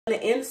I'm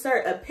gonna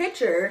insert a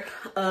picture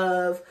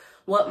of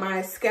what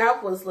my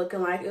scalp was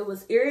looking like. It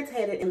was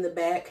irritated in the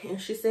back, and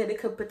she said it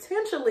could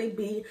potentially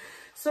be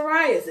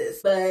psoriasis.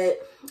 But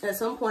at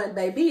some point,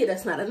 baby,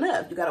 that's not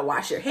enough. You gotta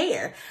wash your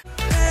hair.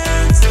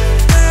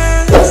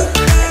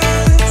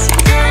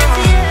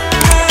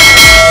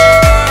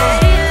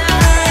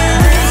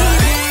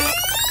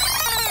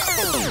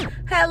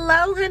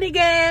 Hello, honey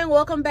gang.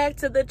 Welcome back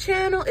to the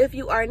channel. If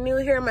you are new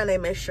here, my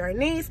name is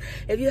Shortie.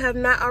 If you have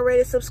not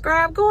already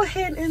subscribed, go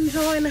ahead and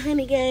join the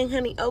honey gang,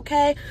 honey,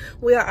 okay?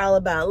 We are all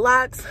about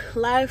locks,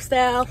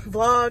 lifestyle,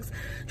 vlogs,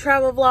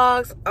 travel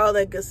vlogs, all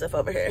that good stuff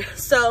over here.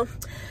 So,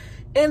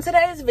 in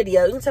today's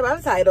video, you can tell by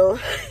the title,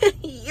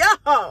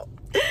 yo,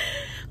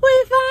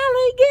 we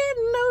finally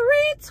getting a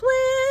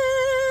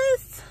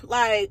retwist.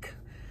 Like,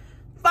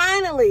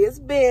 finally, it's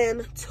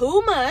been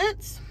 2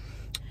 months,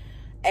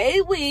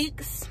 8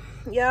 weeks.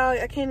 Y'all,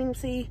 I can't even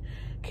see,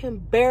 can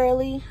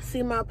barely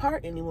see my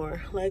part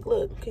anymore. Like,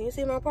 look, can you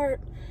see my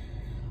part?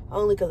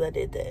 Only because I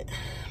did that.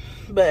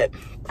 But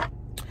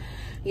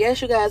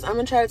yes, you guys, I'm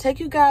gonna try to take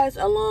you guys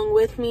along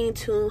with me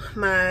to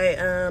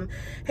my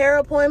hair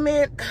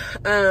appointment.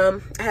 I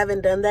haven't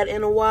done that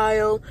in a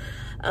while.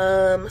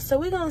 So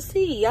we're gonna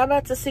see. Y'all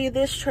about to see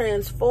this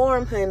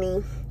transform,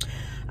 honey.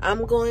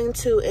 I'm going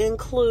to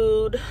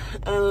include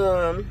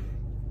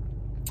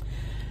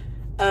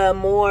a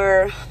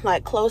more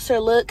like closer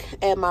look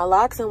at my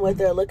locks and what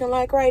they're looking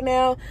like right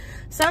now.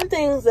 Some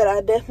things that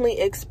I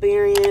definitely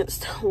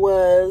experienced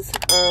was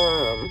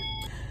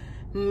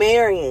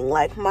marrying.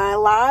 Like, my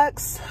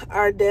locks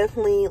are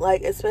definitely,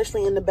 like,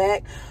 especially in the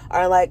back,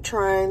 are like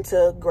trying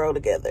to grow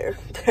together.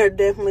 They're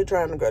definitely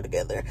trying to grow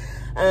together.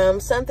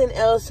 Something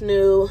else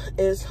new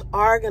is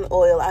argan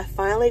oil. I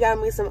finally got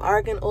me some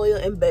argan oil,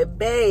 and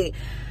baby,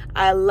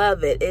 I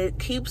love it. It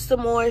keeps the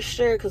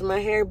moisture because my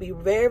hair be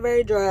very,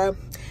 very dry.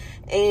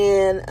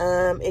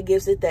 And it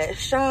gives it that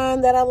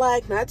shine that I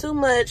like. Not too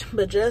much,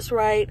 but just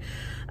right.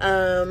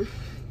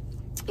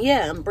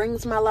 Yeah,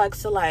 brings my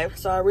locks to life.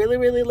 So I really,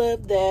 really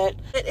love that.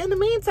 But in the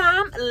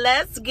meantime,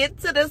 let's get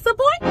to this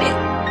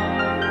appointment.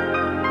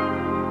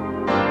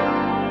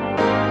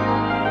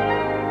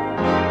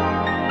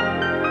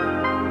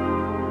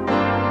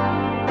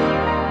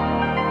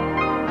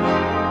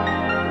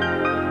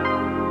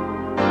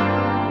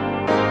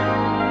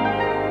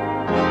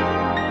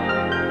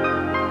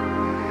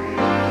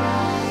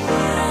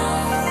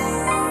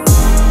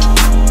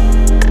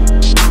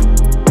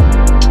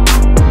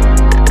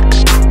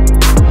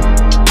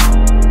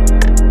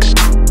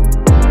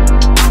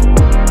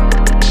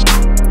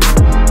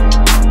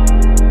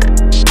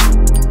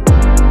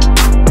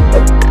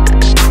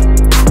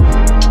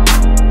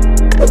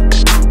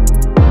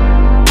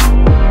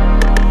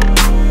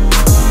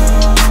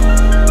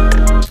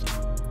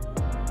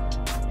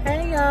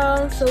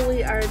 So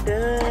we are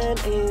done,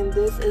 and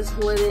this is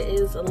what it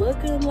is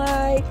looking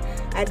like.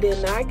 I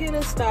did not get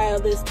a style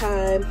this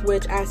time,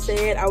 which I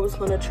said I was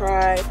going to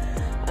try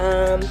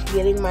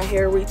getting my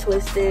hair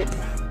retwisted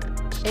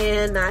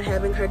and not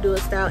having her do a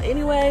style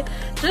anyway,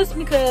 just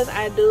because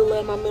I do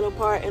love my middle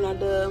part, and I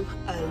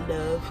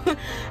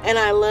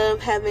love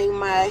having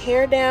my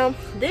hair down.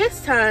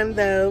 This time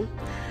though,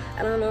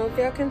 I don't know if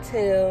y'all can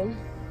tell,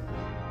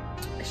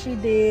 she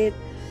did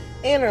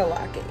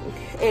interlocking,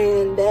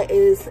 and that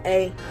is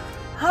a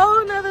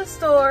whole nother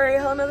story,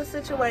 whole nother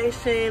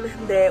situation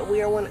that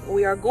we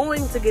are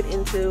going to get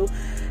into.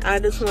 I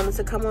just wanted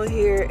to come on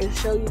here and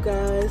show you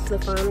guys the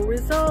final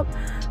result.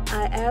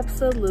 I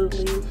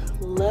absolutely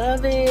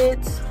love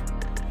it.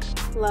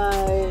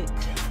 Like,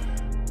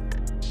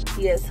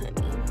 yes, honey.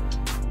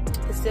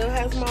 It still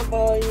has my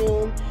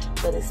volume,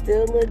 but it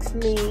still looks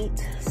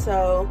neat.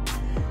 So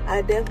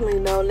I definitely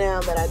know now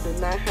that I do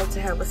not have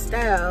to have a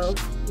style,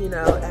 you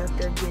know,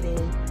 after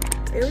getting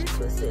it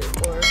retwisted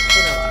or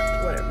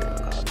interlocked, whatever you want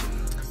to call it.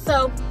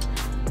 So,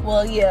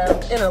 well, yeah,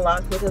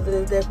 interlocked, because it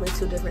is definitely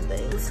two different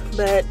things.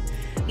 But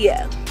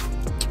yeah,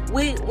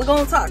 we're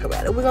gonna talk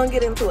about it. We're gonna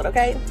get into it,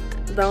 okay?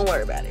 Don't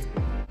worry about it.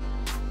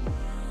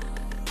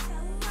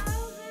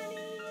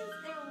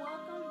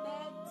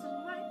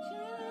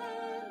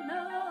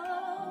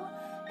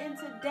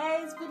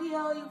 Today's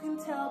video, you can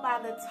tell by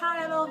the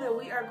title that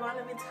we are going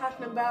to be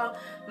talking about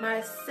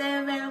my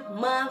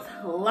 7-month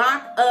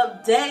lock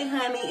update,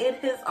 honey. It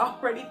has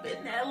already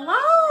been that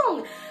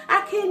long.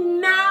 I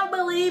cannot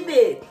believe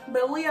it,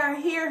 but we are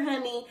here,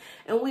 honey,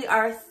 and we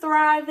are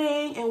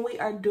thriving, and we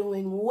are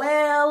doing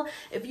well.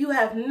 If you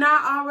have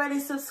not already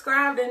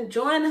subscribed and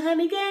joined the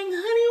honey gang,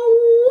 honey,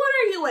 what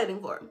are you waiting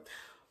for?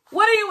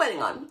 What are you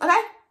waiting on?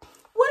 Okay,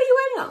 what are you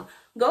waiting on?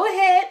 Go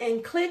ahead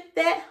and click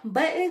that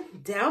button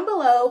down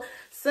below.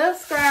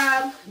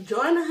 Subscribe,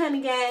 join the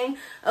honey gang.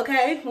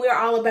 Okay, we're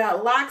all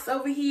about locks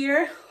over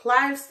here,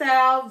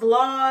 lifestyle,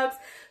 vlogs,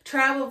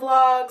 travel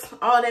vlogs,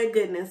 all that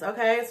goodness.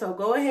 Okay, so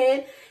go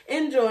ahead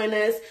and join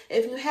us.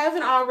 If you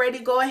haven't already,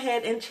 go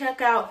ahead and check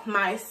out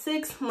my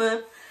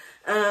 6-month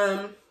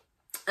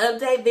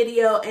update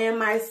video and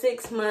my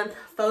 6-month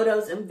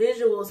photos and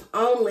visuals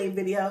only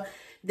video.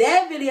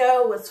 That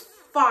video was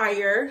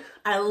fire.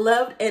 I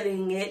loved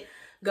editing it.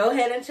 Go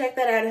ahead and check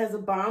that out. It has a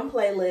bomb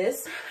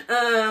playlist.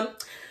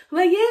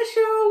 But yes,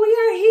 y'all, we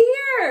are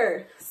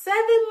here. 7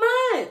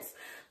 months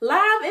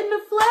live in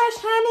the flesh,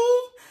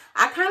 honey.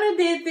 I kind of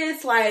did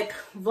this like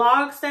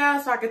vlog style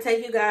so I could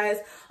take you guys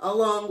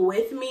along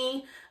with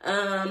me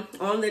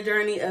on the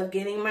journey of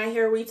getting my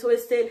hair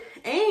retwisted.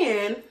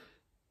 And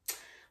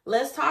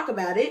let's talk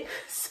about it.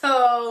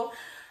 So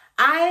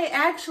I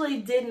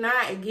actually did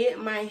not get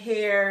my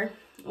hair,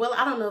 well,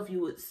 I don't know if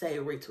you would say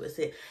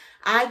retwisted.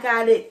 I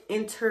got it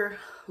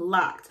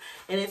interlocked.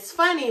 And it's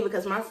funny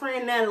because my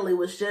friend Natalie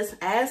was just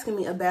asking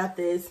me about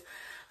this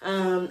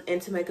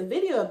and to make a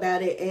video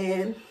about it.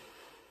 And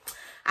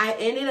I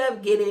ended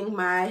up getting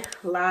my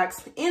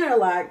locks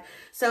interlocked.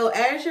 So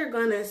as you're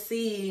going to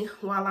see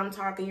while I'm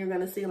talking, you're going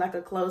to see like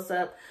a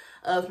close-up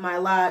of my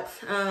locks.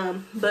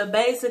 But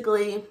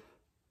basically,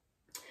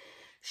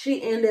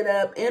 she ended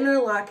up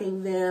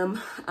interlocking them.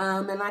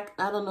 And I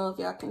don't know if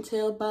y'all can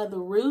tell by the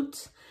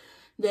root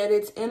that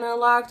it's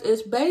interlocked.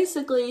 It's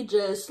basically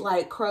just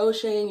like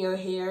crocheting your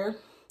hair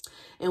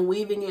and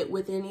weaving it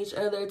within each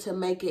other to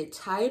make it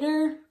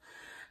tighter.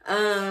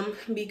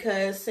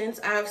 Because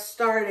since I've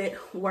started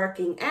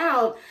working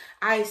out,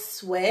 I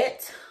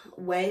sweat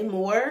way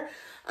more.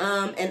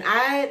 And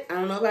I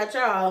don't know about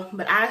y'all,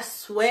 but I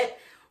sweat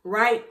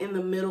right in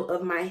the middle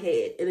of my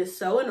head. It is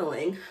so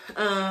annoying.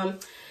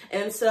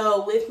 And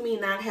so with me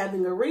not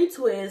having a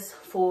retwist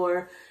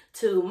for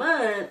 2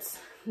 months,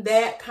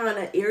 that kind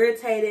of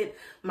irritated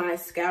my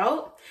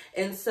scalp.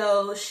 And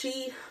so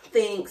she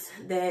thinks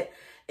that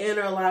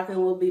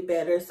interlocking will be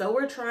better. So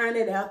we're trying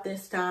it out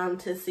this time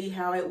to see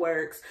how it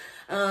works.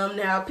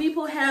 Now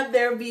people have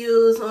their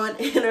views on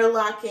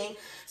interlocking,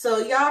 so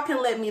y'all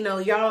can let me know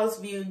y'all's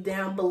view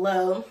down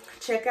below.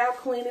 Check out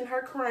Queen and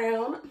her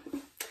crown.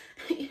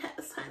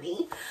 Yes,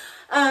 honey.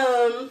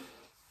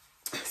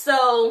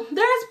 So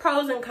there's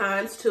pros and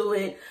cons to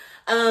it.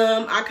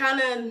 I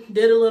kind of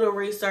did a little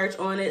research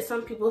on it.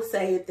 Some people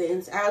say it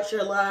thins out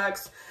your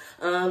locks.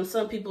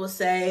 Some people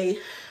say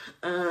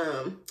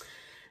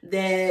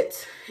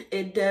that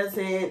it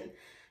doesn't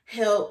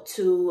help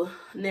to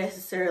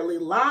necessarily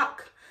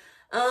lock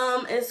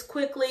as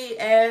quickly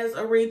as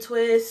a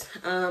retwist.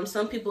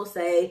 Some people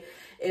say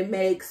it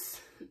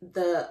makes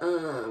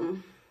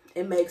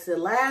it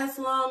last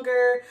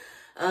longer.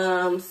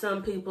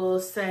 Some people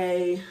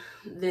say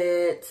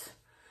that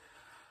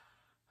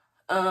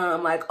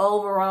like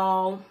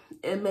overall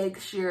it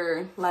makes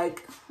your,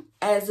 like,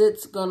 as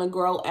it's gonna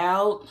grow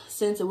out,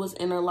 since it was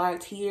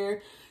interlocked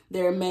here,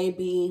 there may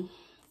be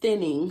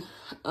thinning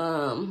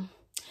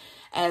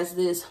as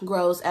this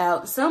grows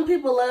out. Some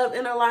people love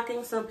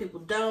interlocking, some people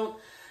don't.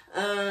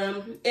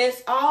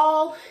 It's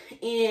all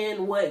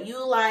in what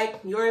you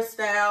like, your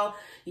style,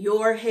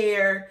 your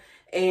hair,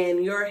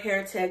 and your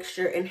hair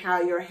texture, and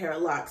how your hair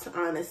locks,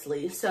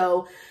 honestly.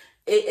 So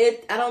I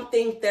don't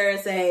think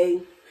there's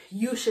a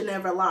you should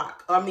never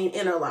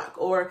interlock,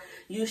 or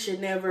you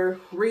should never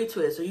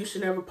retwist, or you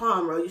should never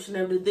palm roll, you should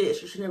never do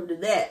this, you should never do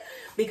that,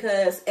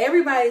 because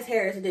everybody's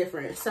hair is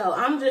different. So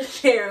I'm just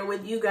sharing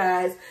with you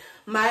guys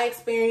my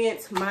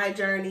experience, my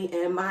journey,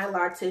 and my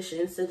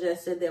loctician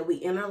suggested that we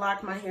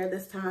interlock my hair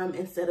this time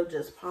instead of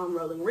just palm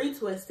rolling,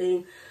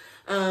 retwisting,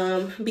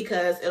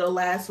 because it'll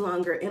last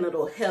longer and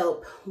it'll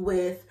help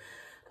with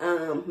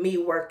me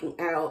working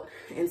out,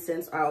 and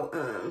since I'll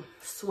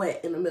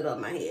sweat in the middle of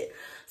my head.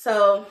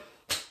 So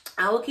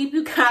I will keep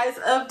you guys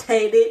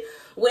updated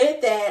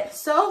with that.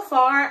 So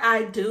far,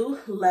 I do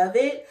love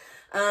it.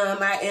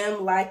 I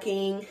am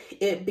liking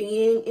it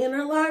being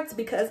interlocked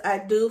because I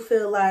do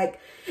feel like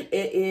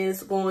it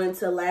is going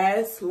to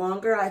last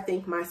longer. I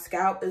think my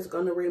scalp is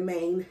going to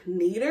remain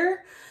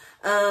neater.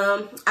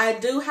 I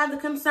do have the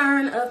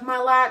concern of my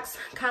locks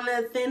kind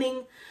of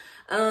thinning,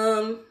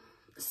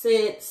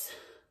 since,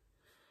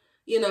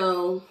 you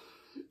know,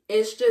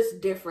 it's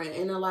just different.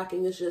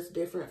 Interlocking is just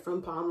different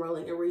from palm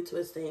rolling and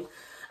retwisting.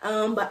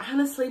 But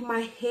honestly,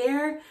 my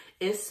hair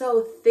is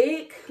so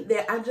thick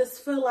that I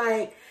just feel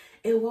like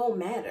it won't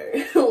matter.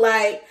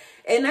 Like,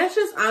 and that's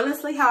just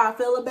honestly how I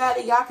feel about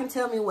it. Y'all can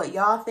tell me what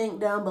y'all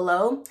think down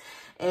below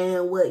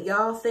and what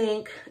y'all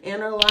think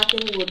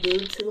interlocking will do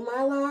to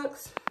my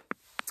locks.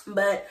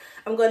 But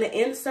I'm going to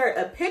insert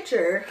a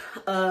picture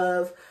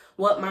of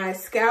what my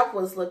scalp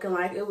was looking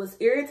like. It was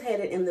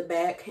irritated in the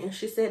back, and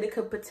she said it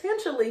could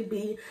potentially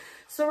be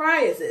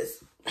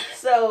psoriasis.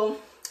 So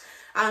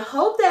I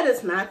hope that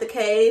is not the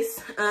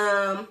case.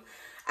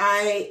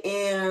 I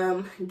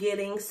am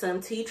getting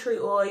some tea tree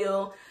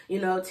oil. You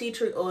know, tea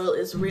tree oil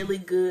is really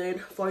good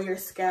for your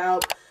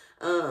scalp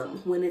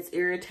when it's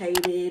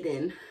irritated,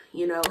 and,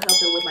 you know,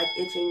 helping with like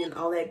itching and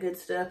all that good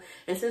stuff.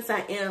 And since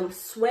I am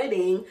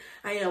sweating,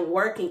 I am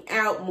working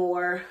out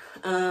more,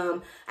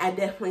 I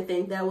definitely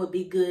think that would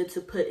be good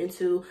to put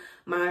into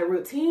my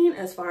routine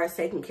as far as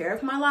taking care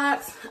of my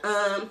locks.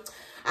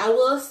 I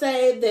will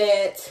say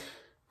that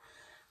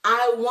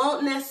I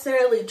won't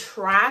necessarily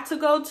try to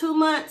go 2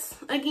 months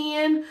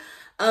again.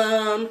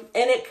 And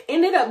it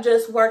ended up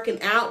just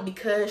working out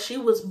because she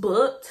was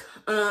booked.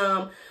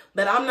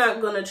 But I'm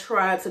not going to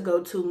try to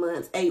go 2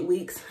 months, 8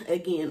 weeks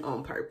again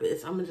on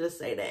purpose. I'm going to just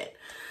say that.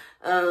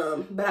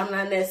 But I'm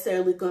not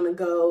necessarily going to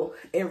go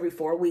every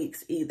 4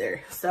 weeks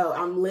either. So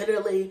I'm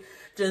literally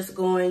just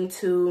going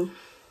to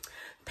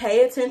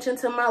pay attention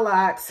to my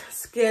locks,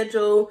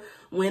 schedule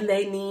when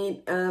they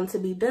need to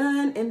be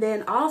done. And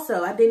then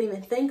also, I didn't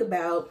even think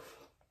about,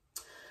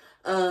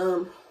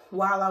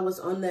 while I was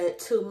on that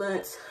 2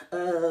 months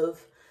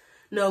of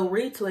no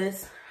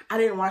retwist, I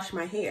didn't wash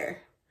my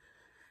hair.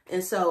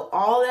 And so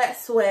all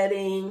that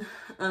sweating,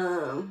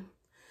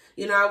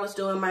 you know, I was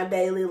doing my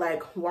daily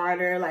like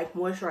water, like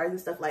moisturizing,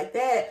 stuff like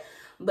that.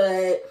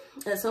 But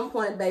at some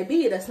point,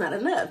 baby, that's not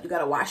enough. You got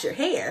to wash your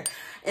hair.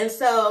 And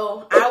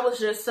so I was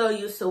just so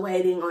used to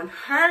waiting on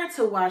her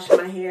to wash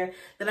my hair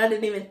that I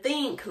didn't even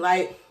think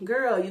like,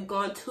 girl, you've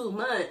gone 2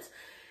 months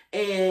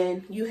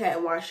and you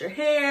hadn't washed your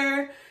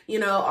hair, you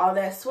know, all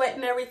that sweat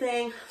and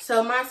everything.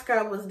 So my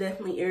scalp was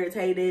definitely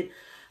irritated.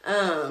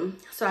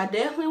 So I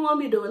definitely won't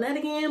be doing that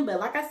again. But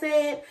like I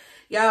said,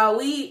 y'all,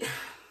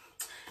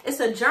 it's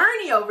a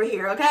journey over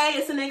here, okay?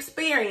 It's an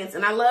experience,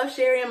 and I love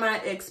sharing my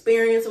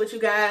experience with you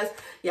guys.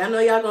 Y'all know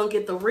y'all gonna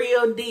get the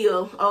real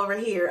deal over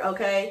here,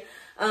 okay?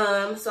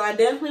 So I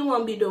definitely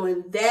won't be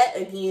doing that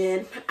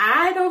again.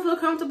 I don't feel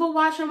comfortable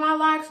washing my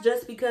locks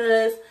just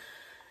because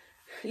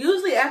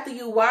usually after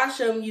you wash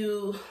them,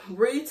 you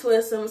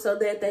retwist them so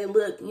that they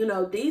look, you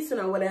know, decent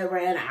or whatever,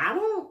 and I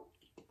don't.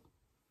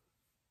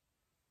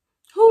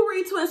 Who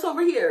retwists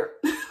over here?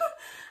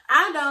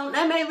 I don't.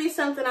 That may be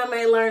something I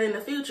may learn in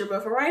the future,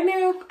 but for right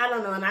now, I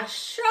don't know. And I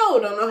sure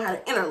don't know how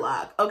to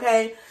interlock,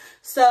 okay?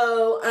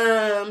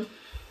 So,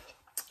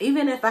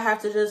 even if I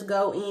have to just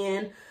go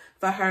in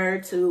for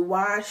her to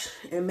wash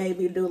and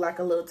maybe do like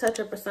a little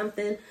touch-up or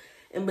something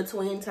in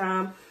between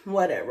time,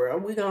 whatever.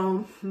 We're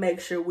going to make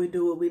sure we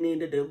do what we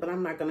need to do, but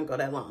I'm not going to go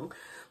that long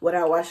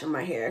without washing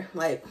my hair,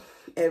 like,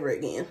 ever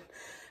again.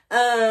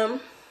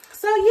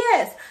 So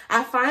yes,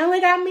 I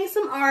finally got me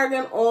some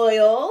argan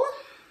oil.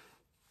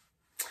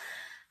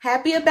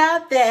 Happy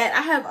about that.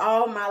 I have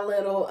all my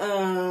little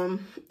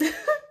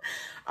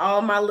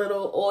all my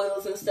little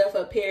oils and stuff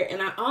up here,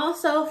 and I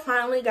also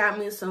finally got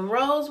me some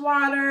rose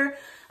water.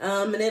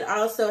 And it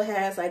also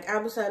has like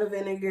apple cider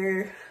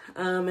vinegar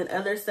and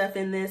other stuff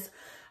in this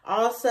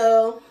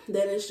also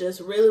that is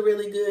just really,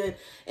 really good,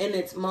 and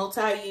it's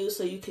multi-use,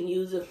 so you can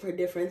use it for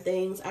different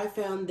things. I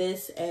found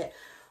this at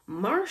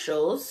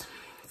Marshall's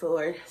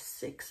for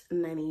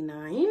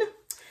 $6.99,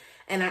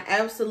 and I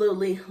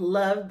absolutely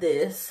love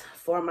this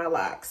for my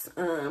locks.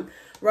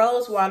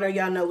 Rose water,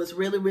 y'all know, is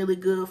really, really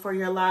good for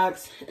your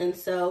locks, and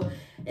so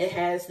it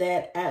has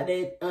that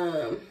added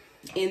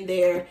in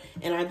there,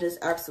 and I just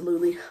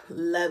absolutely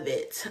love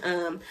it.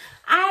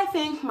 I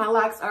think my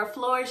locks are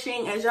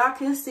flourishing. As y'all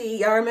can see,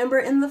 y'all remember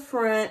in the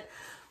front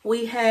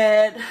we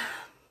had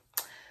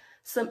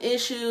some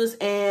issues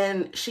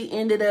and she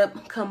ended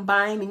up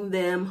combining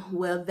them.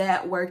 Well,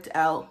 that worked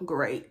out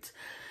great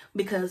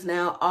because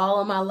now all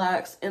of my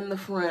locks in the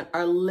front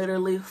are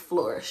literally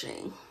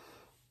flourishing,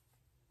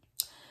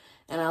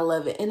 and I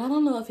love it. And I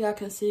don't know if y'all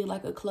can see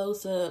like a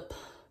close-up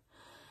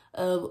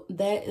of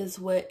that is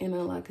what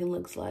interlocking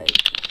looks like.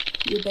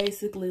 You're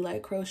basically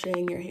like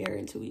crocheting your hair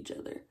into each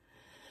other.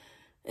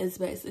 It's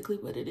basically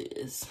what it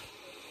is.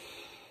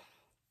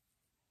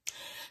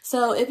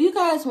 So if you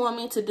guys want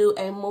me to do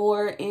a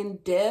more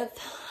in-depth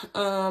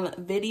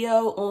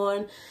video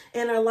on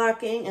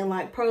interlocking and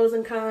like pros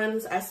and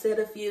cons, I said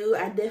a few,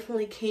 I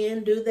definitely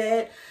can do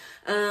that.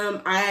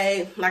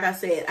 Like I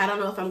said, I don't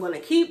know if I'm going to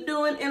keep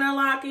doing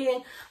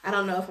interlocking. I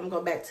don't know if I'm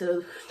going back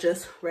to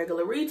just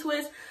regular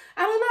retwist.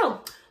 I don't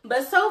know.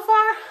 But so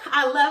far,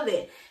 I love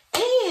it.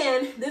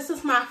 And this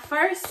is my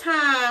first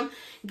time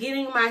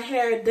getting my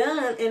hair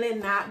done and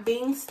it not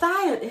being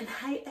styled. And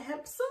I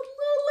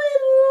absolutely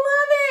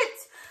love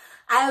it.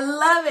 I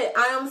love it.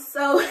 I am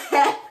so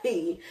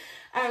happy.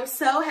 I'm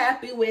so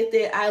happy with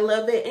it. I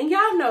love it. And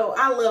y'all know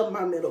I love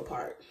my middle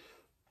part.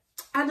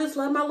 I just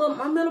love my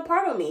middle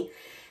part on me.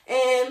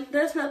 And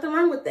there's nothing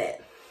wrong with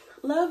that.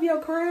 Love your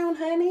crown,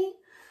 honey.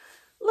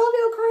 Love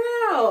your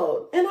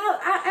crown. And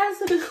I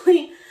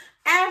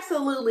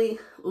absolutely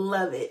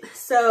love it.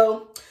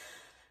 So,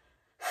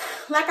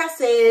 like I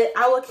said,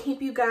 I will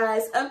keep you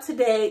guys up to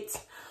date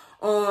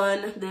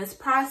on this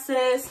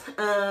process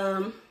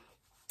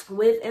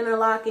with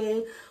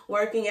interlocking,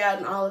 working out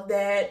and all of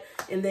that.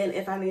 And then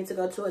if I need to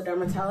go to a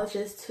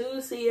dermatologist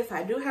to see if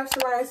I do have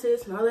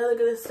psoriasis and all that other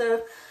good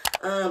stuff,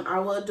 I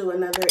will do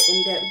another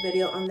in-depth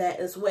video on that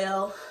as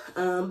well.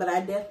 But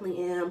I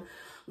definitely am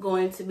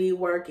going to be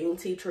working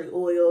tea tree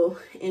oil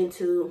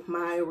into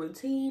my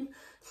routine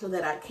so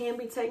that I can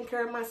be taking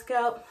care of my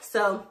scalp.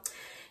 So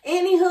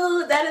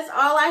anywho, that is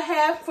all I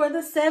have for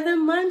the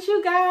 7 months,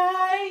 you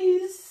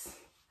guys.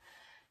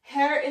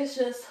 Hair is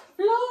just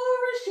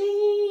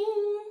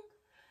flourishing.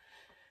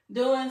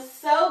 Doing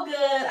so good.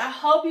 I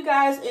hope you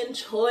guys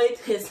enjoyed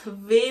this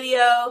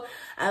video.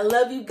 I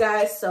love you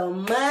guys so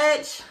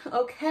much.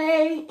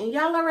 Okay, and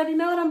y'all already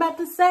know what I'm about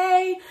to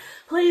say.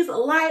 Please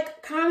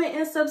like, comment,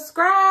 and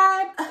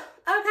subscribe.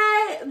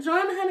 Okay,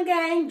 join the honey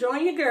gang,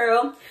 join your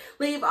girl.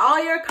 Leave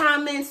all your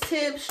comments,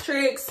 tips,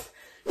 tricks,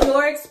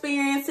 your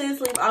experiences.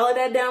 Leave all of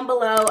that down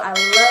below. I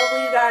love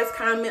when you guys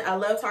comment. I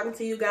love talking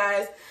to you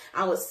guys.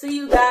 I will see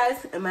you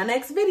guys in my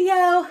next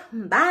video.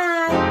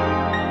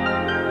 Bye.